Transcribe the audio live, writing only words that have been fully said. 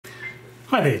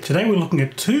Hi there, today we're looking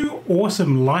at two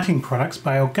awesome lighting products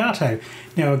by Elgato.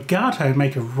 Now Elgato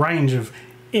make a range of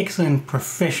excellent,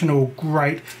 professional,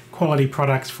 great quality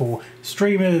products for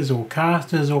streamers or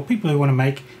casters or people who want to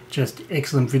make just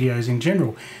excellent videos in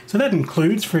general. So that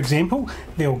includes, for example,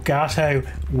 the Elgato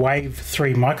Wave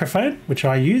 3 microphone, which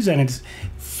I use, and it's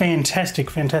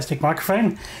fantastic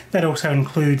microphone. That also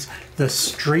includes the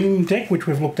Stream Deck, which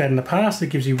we've looked at in the past. It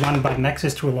gives you one button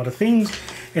access to a lot of things.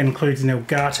 It includes an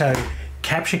Elgato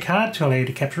capture card to allow you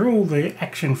to capture all the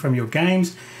action from your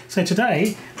games. So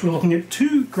today we're looking at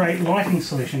two great lighting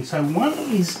solutions. So one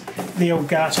is the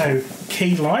Elgato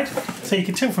Key Light. So you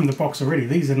can tell from the box already,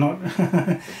 these are not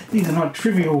these are not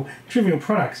trivial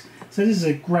products. So this is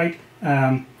a great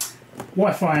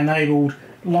Wi-Fi enabled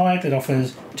light that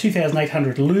offers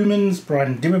 2800 lumens, bright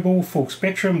and dimmable, full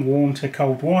spectrum, warm to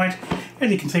cold white.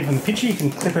 As you can see from the picture, you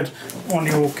can clip it on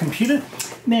your computer.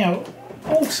 Now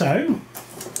also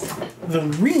the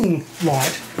Ring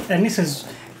Light, and this is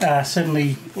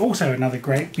certainly also another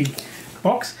great big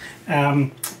box,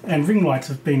 and ring lights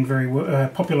have been very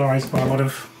popularised by a lot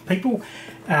of people.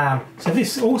 So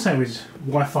this also is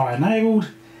Wi-Fi enabled.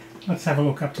 Let's have a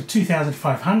look. Up to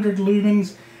 2500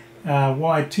 lumens,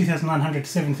 wide 2900 to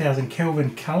 7000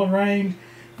 Kelvin colour range,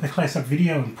 the close-up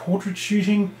video and portrait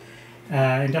shooting,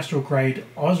 industrial grade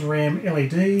Osram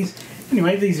LEDs.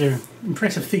 Anyway, these are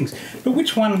impressive things. But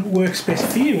which one works best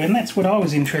for you? And that's what I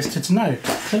was interested to know.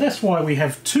 So that's why we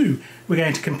have two. We're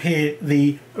going to compare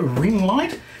the Ring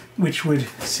Light, which would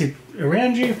sit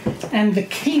around you, and the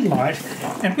Key Light.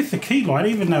 And with the Key Light,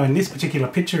 even though in this particular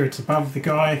picture it's above the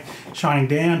guy shining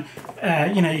down,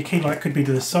 you know, your key light could be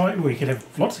to the side, or you could have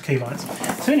lots of key lights.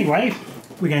 So anyway,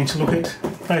 we're going to look at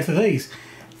both of these.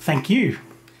 Thank you.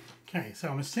 Okay, so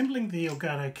I'm assembling the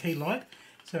Elgato Key Light.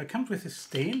 So it comes with a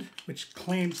stand which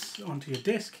clamps onto your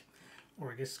desk,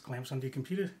 or I guess clamps onto your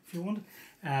computer if you want.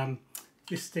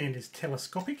 This stand is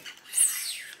telescopic,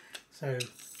 so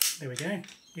there we go.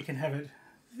 You can have it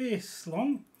this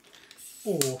long,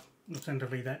 or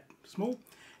alternatively that small,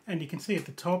 and you can see at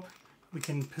the top we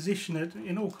can position it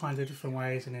in all kinds of different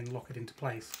ways and then lock it into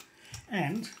place.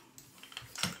 And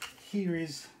here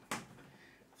is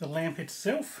the lamp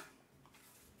itself,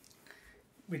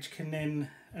 which can then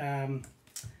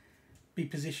be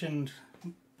positioned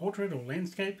portrait or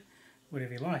landscape,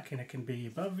 whatever you like, and it can be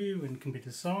above you and can be to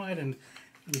the side, and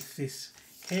with this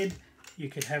head you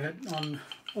could have it on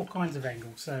all kinds of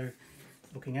angles, so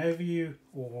looking over you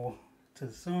or to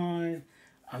the side,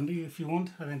 under you if you want.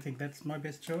 I don't think that's my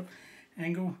best shot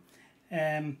angle.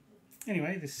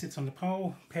 Anyway, this sits on the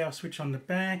pole, power switch on the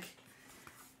back,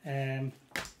 and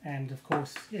of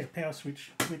course, yeah, power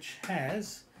switch which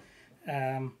has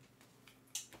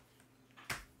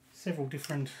several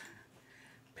different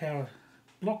power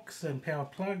blocks and power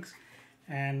plugs,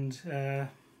 and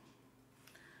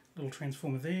little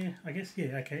transformer there, I guess.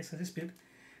 Yeah, okay, so this bit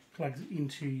plugs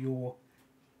into your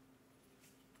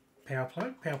power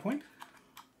point,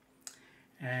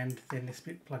 and then this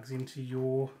bit plugs into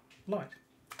your light.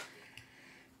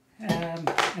 And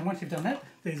once you've done that,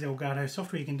 there's Elgato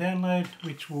software you can download,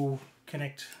 which will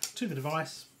connect to the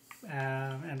device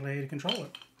and allow you to control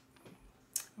it.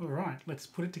 Alright, let's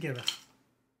put it together.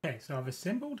 Okay, so I've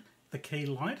assembled the Key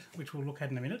Light, which we'll look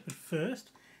at in a minute, but first,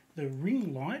 the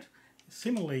Ring Light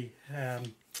similarly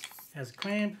has a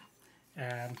clamp,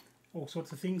 all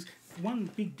sorts of things.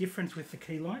 One big difference with the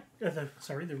Key Light,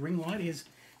 the Ring Light is,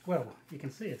 well, you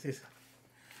can see it's this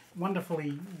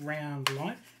wonderfully round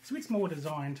light, so it's more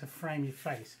designed to frame your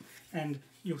face, and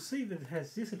you'll see that it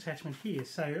has this attachment here.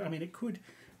 So I mean, it could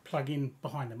plug in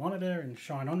behind the monitor and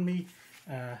shine on me.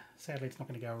 Sadly it's not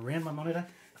going to go around my monitor,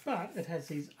 but it has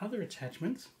these other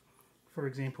attachments. For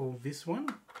example, this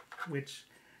one, which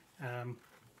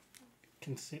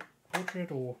can sit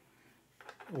portrait or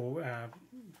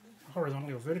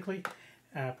horizontally or vertically,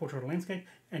 portrait or landscape,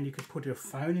 and you could put your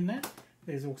phone in that.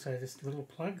 There's also this little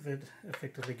plug that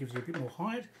effectively gives you a bit more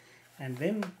height, and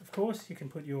then of course you can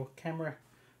put your camera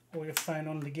or your phone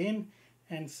on it again.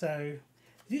 And so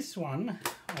this one,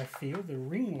 I feel, the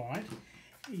Ring Light,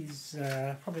 is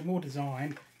probably more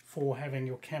designed for having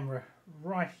your camera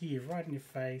right here, right in your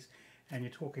face, and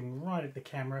you're talking right at the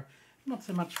camera, not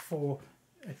so much for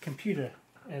a computer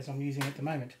as I'm using at the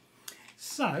moment.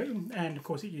 So, and of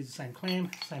course it uses the same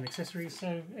clamp, same accessories,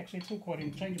 so actually it's all quite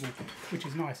interchangeable, which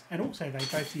is nice. And also they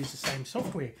both use the same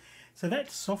software. So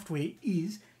that software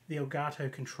is the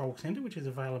Elgato Control Center, which is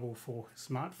available for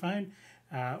smartphone,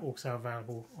 also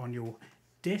available on your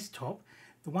desktop.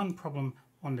 The one problem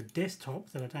on the desktop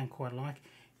that I don't quite like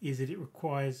is that it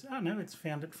requires, oh no, it's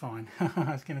found it fine.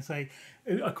 I was going to say,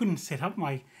 I couldn't set up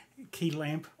my key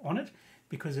lamp on it.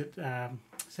 because it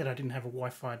said I didn't have a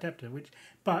Wi-Fi adapter.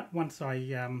 But once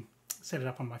I set it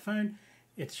up on my phone,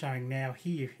 it's showing now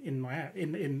here in my app,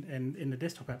 in the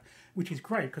desktop app, which is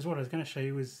great because what I was going to show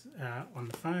you is on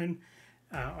the phone.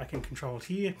 I can control it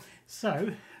here.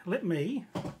 So let me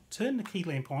turn the key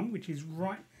lamp on, which is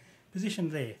right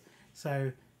positioned there.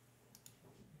 So,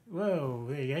 whoa,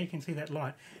 there you go, you can see that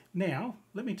light. Now,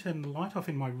 let me turn the light off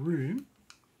in my room.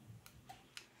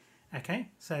 Okay,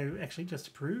 so actually just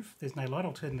to prove there's no light,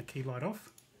 I'll turn the key light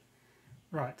off.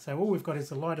 Right, so all we've got is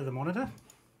the light of the monitor.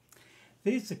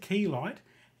 There's the key light,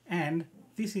 and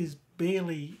this is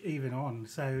barely even on.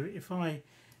 So if I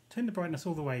turn the brightness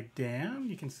all the way down,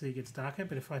 you can see it gets darker,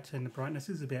 but if I turn the brightness,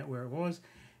 this is about where it was,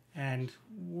 and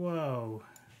whoa,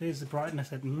 there's the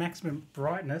brightness at maximum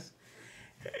brightness.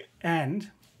 And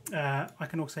I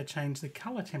can also change the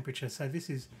color temperature. So this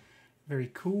is very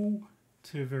cool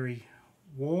to very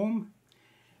warm,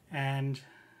 and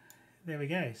there we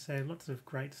go. So lots of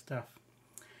great stuff.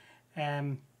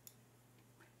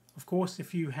 Of course,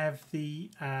 if you have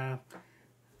the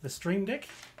Stream Deck,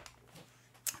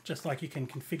 just like you can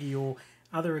configure your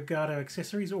other Elgato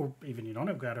accessories, or even your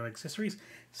non-Elgato accessories,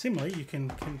 similarly you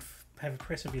can have a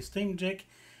press of your Steam Deck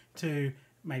to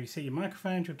maybe set your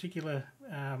microphone to a particular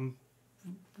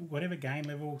whatever gain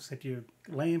level, set your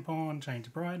lamp on, change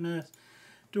the brightness,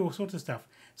 do all sorts of stuff.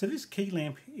 So this key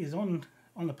lamp is on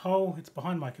the pole, it's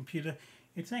behind my computer,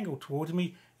 it's angled towards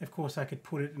me. Of course I could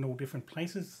put it in all different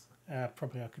places,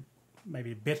 probably I could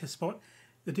maybe a better spot.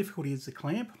 The difficulty is the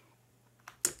clamp,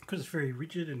 because it's very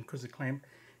rigid and because the clamp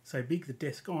is so big. The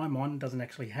desk I'm on doesn't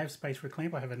actually have space for a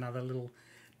clamp. I have another little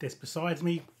desk besides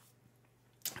me.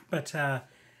 But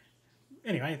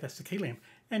anyway, that's the key lamp.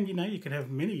 And you know, you could have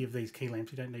many of these key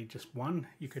lamps. You don't need just one.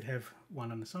 You could have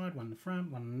one on the side, one in the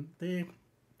front, one there.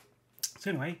 So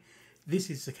anyway, this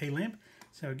is the key lamp.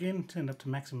 So again, turned up to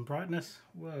maximum brightness.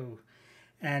 Whoa.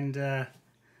 And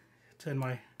turn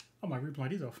my room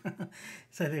light is off.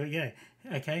 So there we go.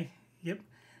 Okay, yep.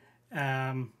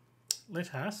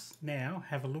 Let us now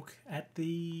have a look at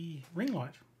the ring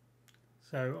light.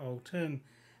 So I'll turn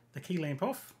the key lamp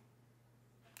off,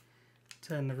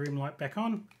 turn the room light back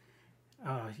on.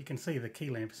 You can see the key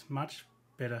lamp's much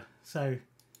better. So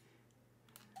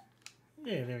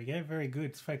yeah, there we go, very good.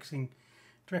 It's focusing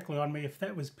directly on me. If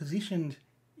that was positioned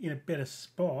in a better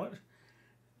spot,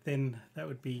 then that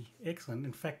would be excellent.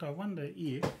 In fact, I wonder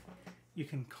if you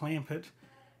can clamp it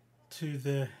to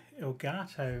the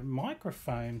Elgato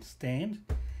microphone stand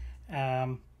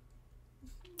and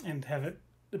have it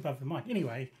above the mic.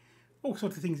 Anyway, all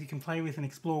sorts of things you can play with and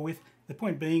explore with. The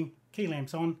point being, key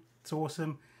lamp's on, it's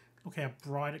awesome. Look how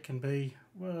bright it can be.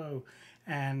 Whoa.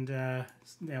 And now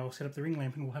I'll set up the ring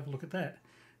lamp and we'll have a look at that.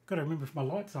 Got to remember if my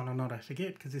light's on or not, I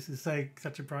forget, because this is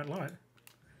such a bright light.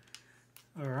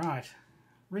 Alright,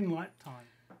 ring light time.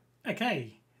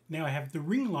 Okay. Now I have the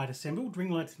ring light assembled. Ring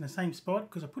light's in the same spot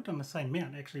because I put it on the same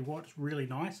mount. Actually, what's really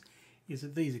nice is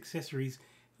that these accessories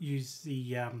use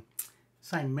the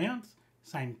same mounts,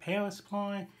 same power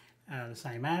supply, the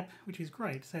same app, which is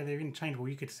great. So they're interchangeable.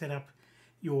 You could set up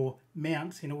your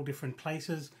mounts in all different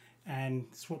places and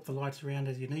swap the lights around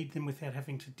as you need them without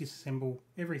having to disassemble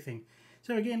everything.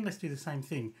 So again, let's do the same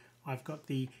thing. I've got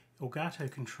the Elgato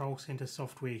Control Center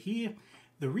software here.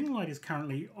 The ring light is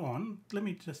currently on. Let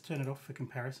me just turn it off for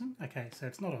comparison. Okay, so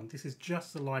it's not on. This is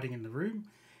just the lighting in the room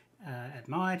at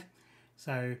night.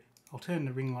 So I'll turn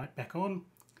the ring light back on,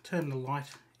 turn the light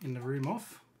in the room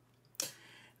off.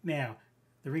 Now,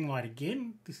 the ring light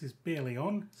again, this is barely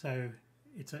on, so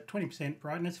it's at 20%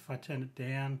 brightness. If I turn it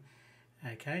down,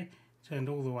 okay, turned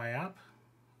all the way up.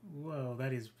 Whoa,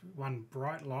 that is one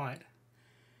bright light.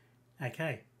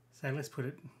 Okay, so let's put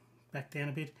it back down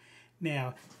a bit.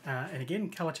 Now, and again,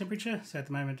 color temperature. So at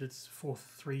the moment it's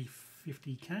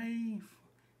 4350K.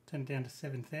 Turn it down to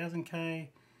 7000K,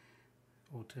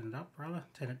 or turn it up rather.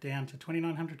 Turn it down to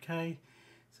 2900K.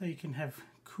 So you can have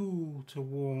cool to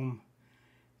warm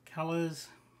colors.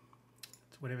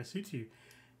 It's whatever suits you.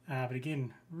 But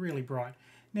again, really bright.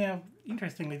 Now,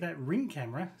 interestingly, that ring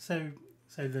camera. So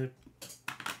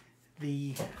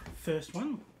the first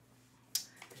one.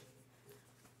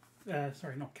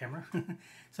 Sorry, not camera.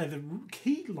 So the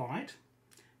key light,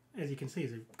 as you can see,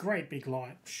 is a great big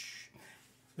light.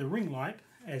 The ring light,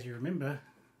 as you remember,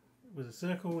 was a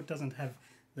circle. It doesn't have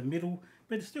the middle,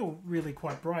 but it's still really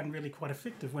quite bright and really quite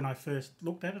effective. When I first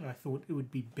looked at it, I thought it would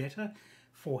be better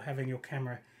for having your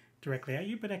camera directly at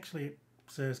you, but actually it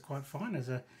serves quite fine as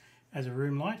a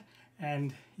room light.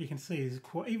 And you can see,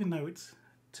 even though it's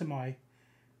to my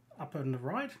up on the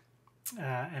right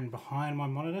and behind my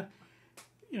monitor,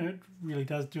 you know, it really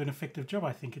does do an effective job.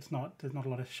 I think there's not a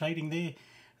lot of shading there.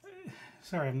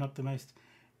 Sorry, I'm not the most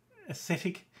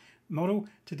aesthetic model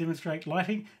to demonstrate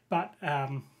lighting, but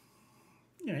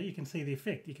you know, you can see the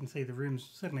effect. You can see the room's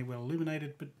certainly well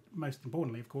illuminated, but most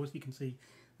importantly, of course, you can see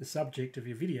the subject of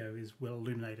your video is well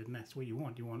illuminated, and that's what you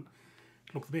want. You want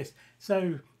to look the best.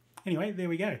 So anyway, there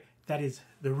we go. That is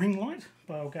the Ring Light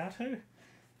by Elgato.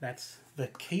 That's the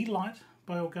Key Light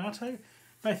by Elgato.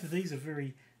 Both of these are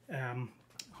very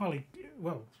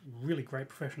really great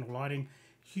professional lighting.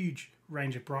 Huge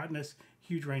range of brightness,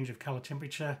 huge range of color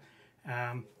temperature,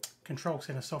 control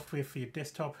center software for your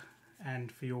desktop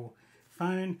and for your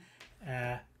phone,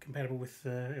 compatible with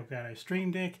the Elgato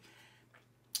Stream Deck.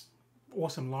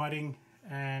 Awesome lighting,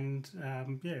 and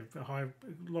yeah, a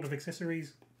lot of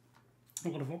accessories, a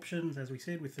lot of options. As we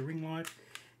said, with the ring light,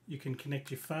 you can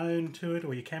connect your phone to it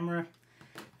or your camera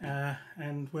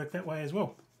and work that way as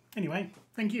well. Anyway,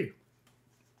 thank you.